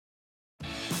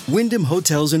Wyndham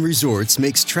Hotels and Resorts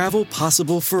makes travel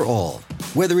possible for all.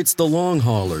 Whether it's the long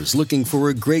haulers looking for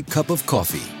a great cup of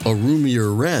coffee, a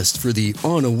roomier rest for the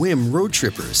on-a-whim road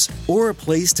trippers, or a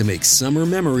place to make summer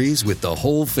memories with the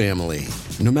whole family.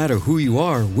 No matter who you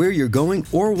are, where you're going,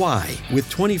 or why, with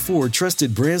 24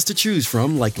 trusted brands to choose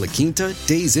from like La Quinta,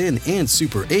 Days Inn, and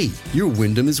Super 8, your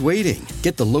Wyndham is waiting.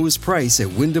 Get the lowest price at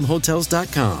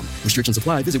WyndhamHotels.com. Restrictions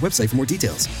apply. Visit website for more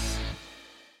details.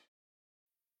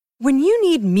 When you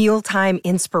need mealtime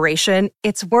inspiration,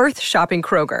 it's worth shopping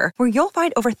Kroger, where you'll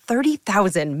find over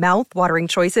 30,000 mouth-watering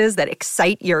choices that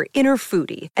excite your inner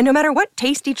foodie. And no matter what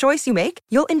tasty choice you make,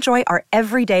 you'll enjoy our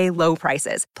everyday low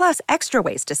prices, plus extra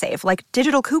ways to save, like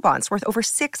digital coupons worth over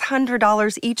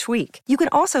 $600 each week. You can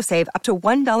also save up to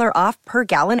 $1 off per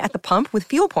gallon at the pump with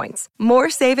fuel points.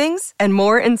 More savings and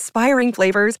more inspiring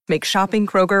flavors make shopping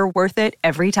Kroger worth it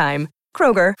every time.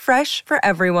 Kroger, fresh for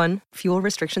everyone. Fuel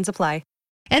restrictions apply.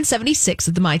 And 76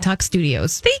 at the My Talk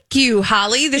Studios. Thank you,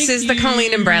 Holly. This is the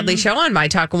Colleen and Bradley Show on My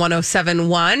Talk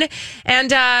 107.1.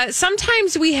 And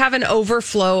sometimes we have an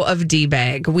overflow of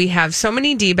D-bag. We have so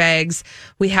many D-bags,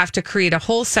 we have to create a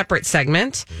whole separate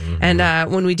segment. And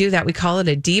when we do that, we call it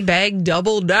a D-bag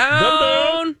double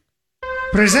down.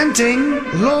 Presenting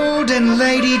Lord and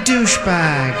Lady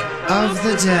Douchebag of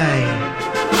the Day.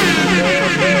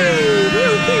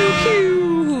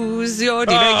 Who's your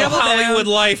D-bag double down? Hollywood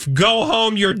Life, go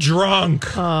home, you're drunk.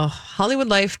 Oh, Hollywood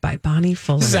Life by Bonnie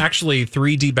Fuller. This is actually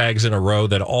 3 D-bags in a row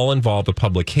that all involve a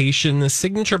publication, the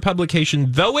signature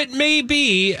publication, though it may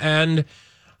be, and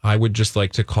I would just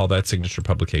like to call that signature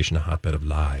publication a hotbed of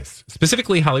lies.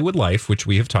 Specifically Hollywood Life, which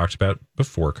we have talked about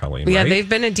before, Colleen, Yeah, right? they've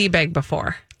been a D-bag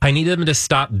before. I need them to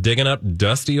stop digging up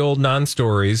dusty old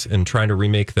non-stories and trying to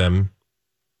remake them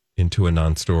into a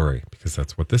non-story, because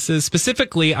that's what this is.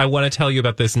 Specifically, I want to tell you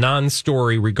about this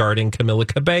non-story regarding Camila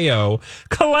Cabello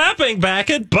clapping back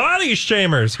at body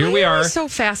shamers. Here we are. I'm so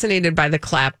fascinated by the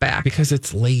clap back. Because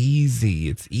it's lazy.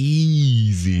 It's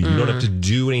easy. You don't have to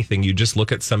do anything. You just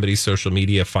look at somebody's social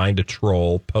media, find a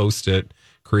troll, post it,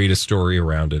 create a story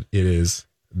around it. It is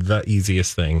the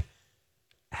easiest thing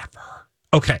ever.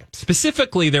 Okay.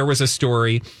 Specifically, there was a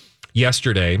story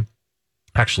yesterday,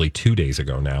 actually 2 days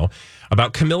ago now,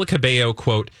 about Camila Cabello,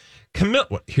 quote,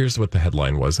 here's what the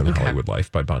headline was in Hollywood Life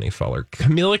by Bonnie Fuller.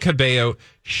 Camila Cabello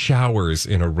showers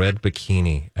in a red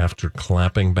bikini after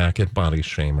clapping back at body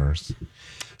shamers.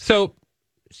 So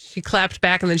She clapped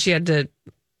back and then she had to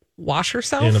wash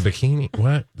herself? in a bikini.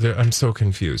 What? I'm so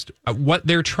confused. What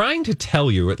they're trying to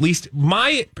tell you, at least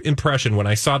my impression when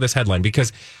I saw this headline,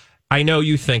 because I know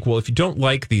you think, well, if you don't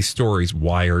like these stories,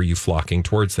 why are you flocking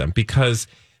towards them? Because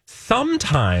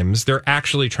sometimes they're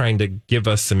actually trying to give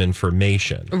us some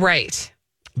information. Right.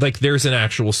 Like there's an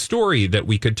actual story that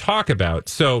we could talk about.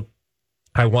 So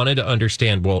I wanted to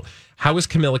understand, well, how is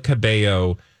Camila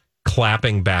Cabello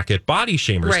clapping back at body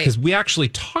shamers? Because we actually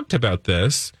talked about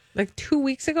this. Like 2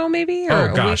 weeks ago, maybe? Or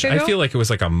Oh, gosh. a week ago? I feel like it was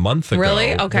like a month ago.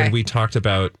 Really? Okay. When we talked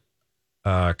about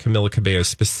Camila Cabello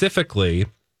specifically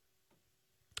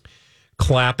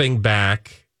clapping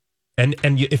back. And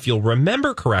if you'll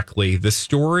remember correctly, the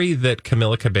story that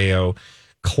Camila Cabello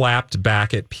clapped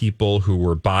back at people who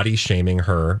were body shaming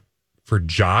her for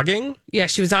jogging. Yeah,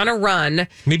 she was on a run.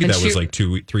 Maybe and that was like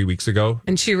 3 weeks ago.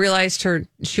 And she realized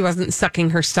she wasn't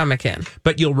sucking her stomach in.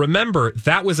 But you'll remember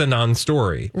that was a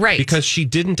non-story. Right. Because she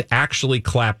didn't actually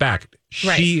clap back.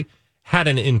 She had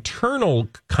an internal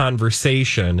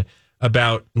conversation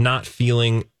about not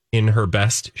feeling in her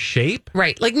best shape.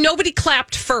 Right. Like nobody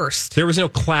clapped first. There was no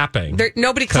clapping.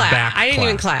 Nobody clapped. I didn't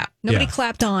even clap. Nobody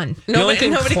clapped on. only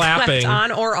thing Nobody clapping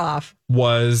clapped on or off.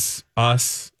 Was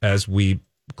us as we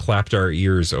clapped our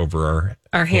ears over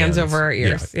our hands over our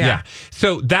ears. Yeah.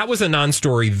 So that was a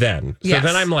non-story then. So Yes.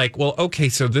 then I'm like, well, okay,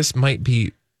 so this might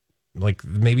be like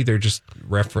maybe they're just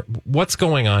what's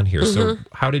going on here? So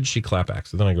how did she clap back?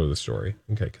 So then I go to the story.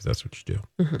 Okay, because that's what you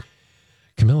do.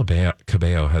 Camila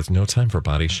Cabello has no time for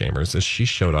body shamers as she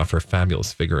showed off her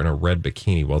fabulous figure in a red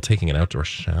bikini while taking an outdoor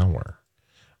shower.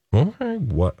 Okay,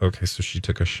 what? Okay, so she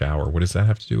took a shower. What does that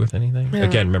have to do with anything? Yeah.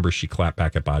 Again, remember she clapped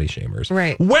back at body shamers.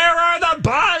 Right. Where are the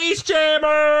body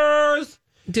shamers?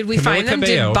 Did we Camila find them?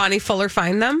 Cabello, Did Bonnie Fuller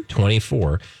find them?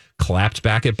 24, clapped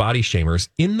back at body shamers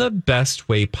in the best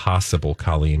way possible,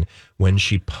 Colleen, when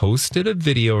she posted a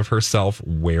video of herself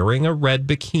wearing a red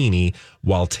bikini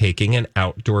while taking an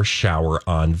outdoor shower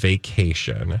on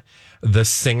vacation. The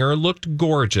singer looked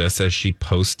gorgeous as she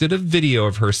posted a video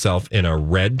of herself in a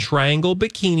red triangle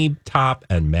bikini top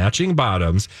and matching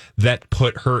bottoms that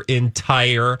put her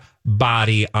entire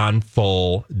body on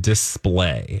full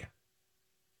display.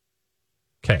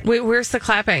 Okay. Wait, where's the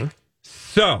clapping?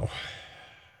 So,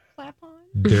 Clap on.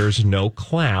 there's no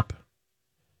clap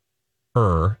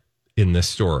in this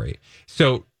story.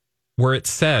 So where it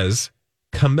says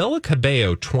Camila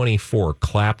Cabello, 24,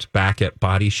 clapped back at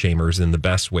body shamers in the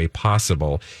best way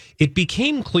possible, it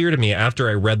became clear to me after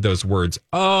I read those words,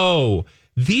 oh,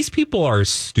 these people are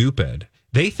stupid.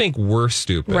 They think we're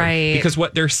stupid. Right. Because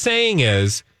what they're saying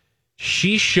is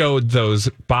she showed those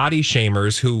body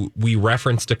shamers who we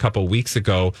referenced a couple weeks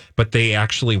ago, but they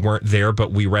actually weren't there,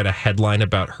 but we read a headline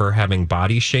about her having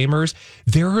body shamers.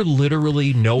 There are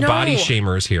literally no body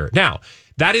shamers here. Now,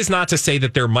 that is not to say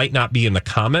that there might not be in the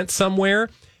comments somewhere.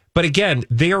 But again,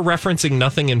 they are referencing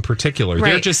nothing in particular.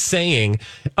 Right. They're just saying,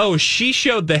 oh, she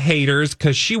showed the haters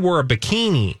because she wore a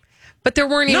bikini. But there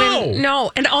weren't even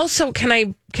And also, can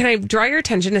I draw your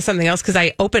attention to something else? Because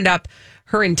I opened up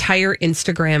her entire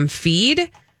Instagram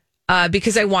feed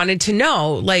because I wanted to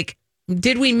know, like,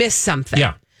 did we miss something?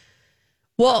 Yeah.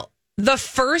 Well, the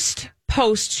first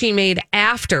post she made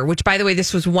after, which, by the way,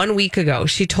 this was 1 week ago,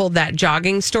 she told that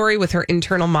jogging story with her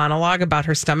internal monologue about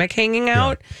her stomach hanging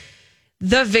out. Yeah.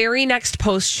 The very next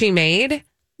post she made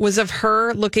was of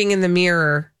her looking in the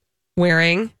mirror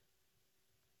wearing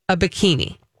a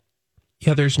bikini.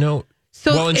 Yeah, there's no...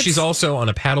 well, and she's also on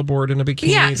a paddleboard in a bikini.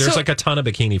 Yeah, there's like a ton of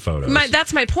bikini photos.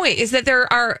 That's my point, is that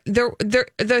there are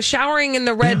the showering in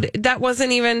the red, that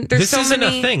wasn't even... There's this isn't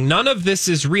a thing. None of this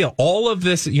is real. All of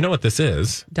this, you know what this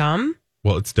is? Dumb?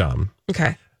 Well, it's dumb.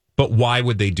 Okay. But why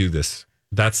would they do this?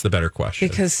 That's the better question.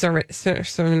 Because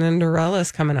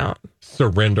Cinderella's coming out.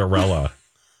 Cinderella's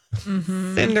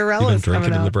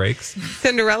coming out. In the breaks.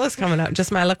 Cinderella's coming out.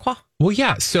 Just my La Croix. Well,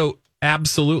 yeah. So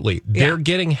absolutely, they're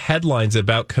getting headlines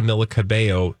about Camila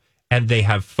Cabello, and they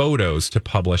have photos to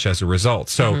publish as a result.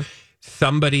 So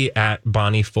somebody at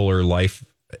Bonnie Fuller Life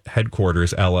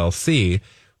Headquarters LLC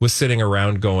was sitting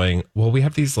around going, "Well, we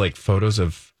have these like photos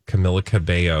of Camila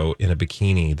Cabello in a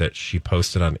bikini that she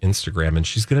posted on Instagram, and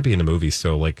she's going to be in a movie.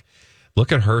 So, like,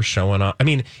 look at her showing up." I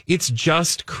mean, it's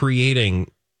just creating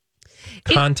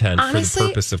content for the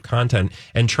purpose of content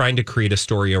and trying to create a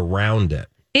story around it.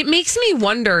 It makes me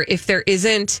wonder if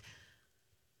if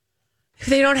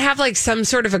they don't have like some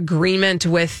sort of agreement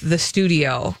with the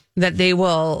studio that they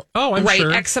will write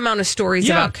X amount of stories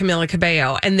about Camila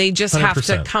Cabello, and they just 100%. Have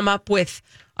to come up with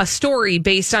a story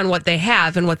based on what they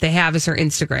have, and what they have is her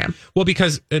Instagram. Well,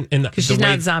 because she's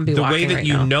not zombie walking. The way that right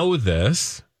you now. know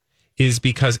this is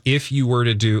because if you were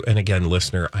to do, and again,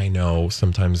 listener, I know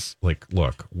sometimes, like,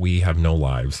 look, we have no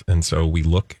lives, and so we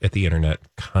look at the internet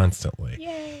constantly.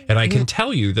 Yay. And I can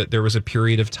tell you that there was a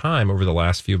period of time over the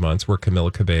last few months where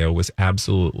Camila Cabello was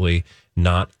absolutely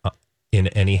not in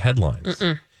any headlines.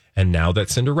 Mm-mm. And now that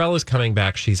Cinderella's coming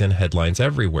back, she's in headlines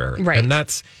everywhere. Right.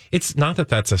 And it's not that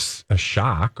that's a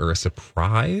shock or a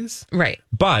surprise. Right.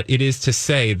 But it is to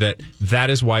say that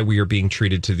is why we are being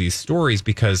treated to these stories,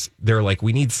 because they're like,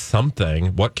 we need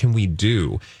something. What can we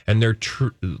do? And they're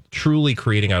truly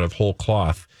creating out of whole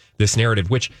cloth this narrative,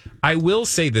 which I will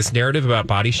say, this narrative about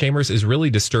body shamers is really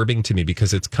disturbing to me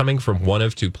because it's coming from one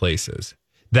of two places.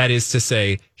 That is to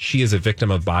say, she is a victim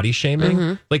of body shaming.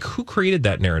 Mm-hmm. Like, who created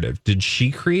that narrative? Did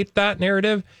she create that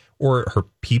narrative, or her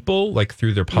people, like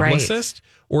through their publicist?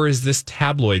 Right. Or is this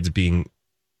tabloids being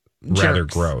rather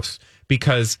gross?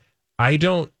 Because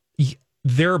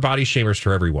there are body shamers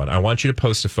for everyone. I want you to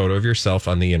post a photo of yourself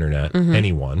on the internet,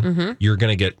 anyone, you're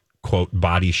going to get, quote,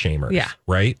 body shamers. Yeah.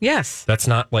 Right? Yes. That's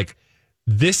not like...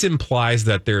 This implies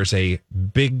that there's a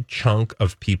big chunk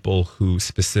of people who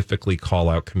specifically call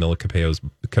out Camila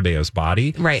Cabello's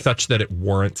body, right, such that it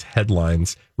warrants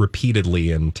headlines repeatedly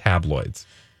in tabloids.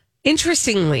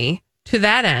 Interestingly, to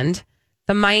that end,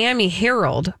 the Miami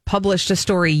Herald published a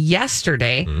story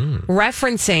yesterday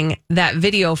referencing that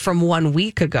video from 1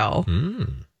 week ago.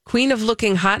 Queen of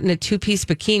looking hot in a two-piece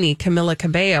bikini, Camila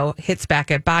Cabello hits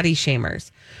back at body shamers,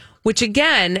 which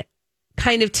again...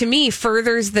 kind of, to me,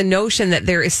 furthers the notion that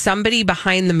there is somebody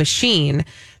behind the machine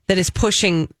that is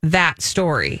pushing that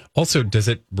story. Also, does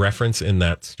it reference in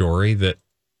that story that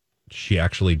she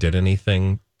actually did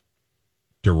anything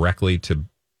directly to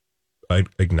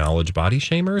acknowledge body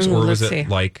shamers? Or was it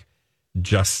like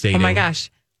just stating... Oh my gosh.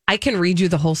 I can read you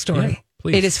the whole story. Yeah,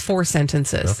 please. It is 4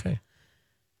 sentences. Okay.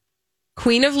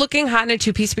 Queen of looking hot in a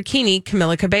two-piece bikini,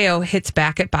 Camila Cabello hits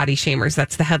back at body shamers.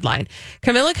 That's the headline.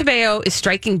 Camila Cabello is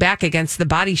striking back against the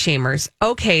body shamers.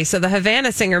 Okay, so the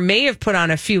Havana singer may have put on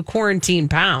a few quarantine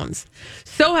pounds.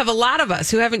 So have a lot of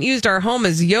us who haven't used our home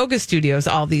as yoga studios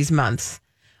all these months.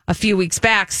 A few weeks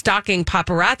back, stalking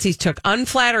paparazzis took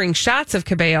unflattering shots of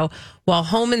Cabello while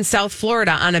home in South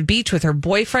Florida on a beach with her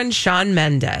boyfriend, Shawn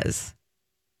Mendes.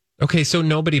 Okay, so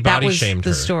nobody body shamed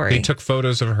her. Story. They took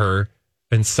photos of her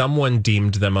and someone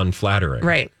deemed them unflattering.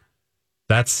 Right.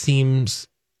 That seems,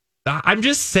 I'm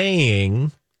just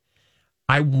saying,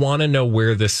 I want to know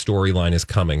where this storyline is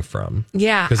coming from.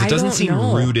 Yeah. Because it doesn't seem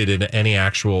rooted in any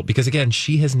actual, because again,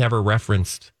 she has never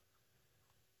referenced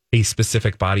a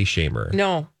specific body shamer.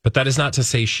 No. But that is not to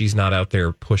say she's not out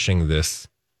there pushing this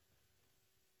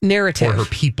narrative. Or her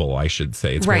people, I should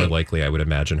say. It's more likely, I would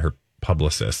imagine, her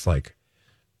publicists. Like,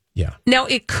 yeah. Now,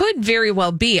 it could very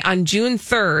well be on June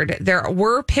 3rd, there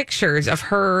were pictures of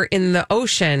her in the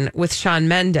ocean with Shawn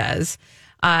Mendes.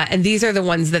 And these are the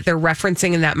ones that they're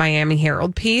referencing in that Miami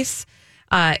Herald piece.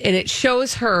 And it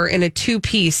shows her in a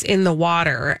 2-piece in the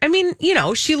water. I mean, you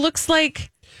know, she looks like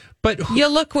you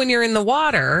look when you're in the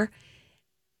water.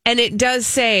 And it does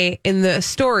say in the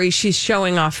story she's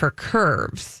showing off her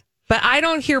curves. But I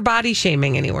don't hear body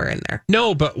shaming anywhere in there.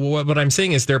 No, but what I'm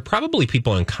saying is there are probably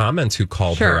people in comments who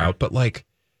called her out. But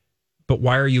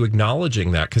why are you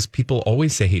acknowledging that? Because people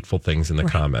always say hateful things in the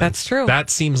comments. That's true. That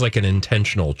seems like an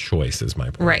intentional choice, is my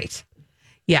point. Right.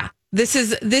 Yeah. This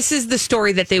is the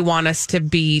story that they want us to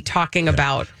be talking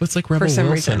about. Well, it's like Rebel Wilson.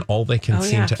 Reason. All they can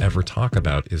seem to ever talk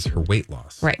about is her weight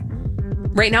loss. Right.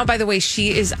 Right now, by the way, she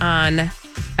is on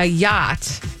a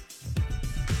yacht.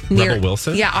 Rebel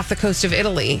Wilson? Yeah, off the coast of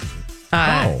Italy.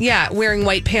 Yeah, wearing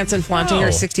white pants and flaunting her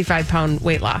 65-pound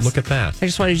weight loss. Look at that. I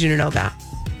just wanted you to know that.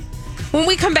 When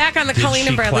we come back on the Colleen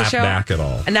and Bradley Show, back at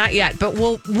all? Not yet, but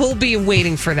we'll be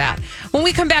waiting for that. When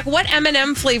we come back, what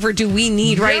M&M flavor do we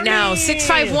need right now?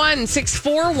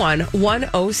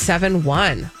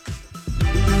 651-641-1071.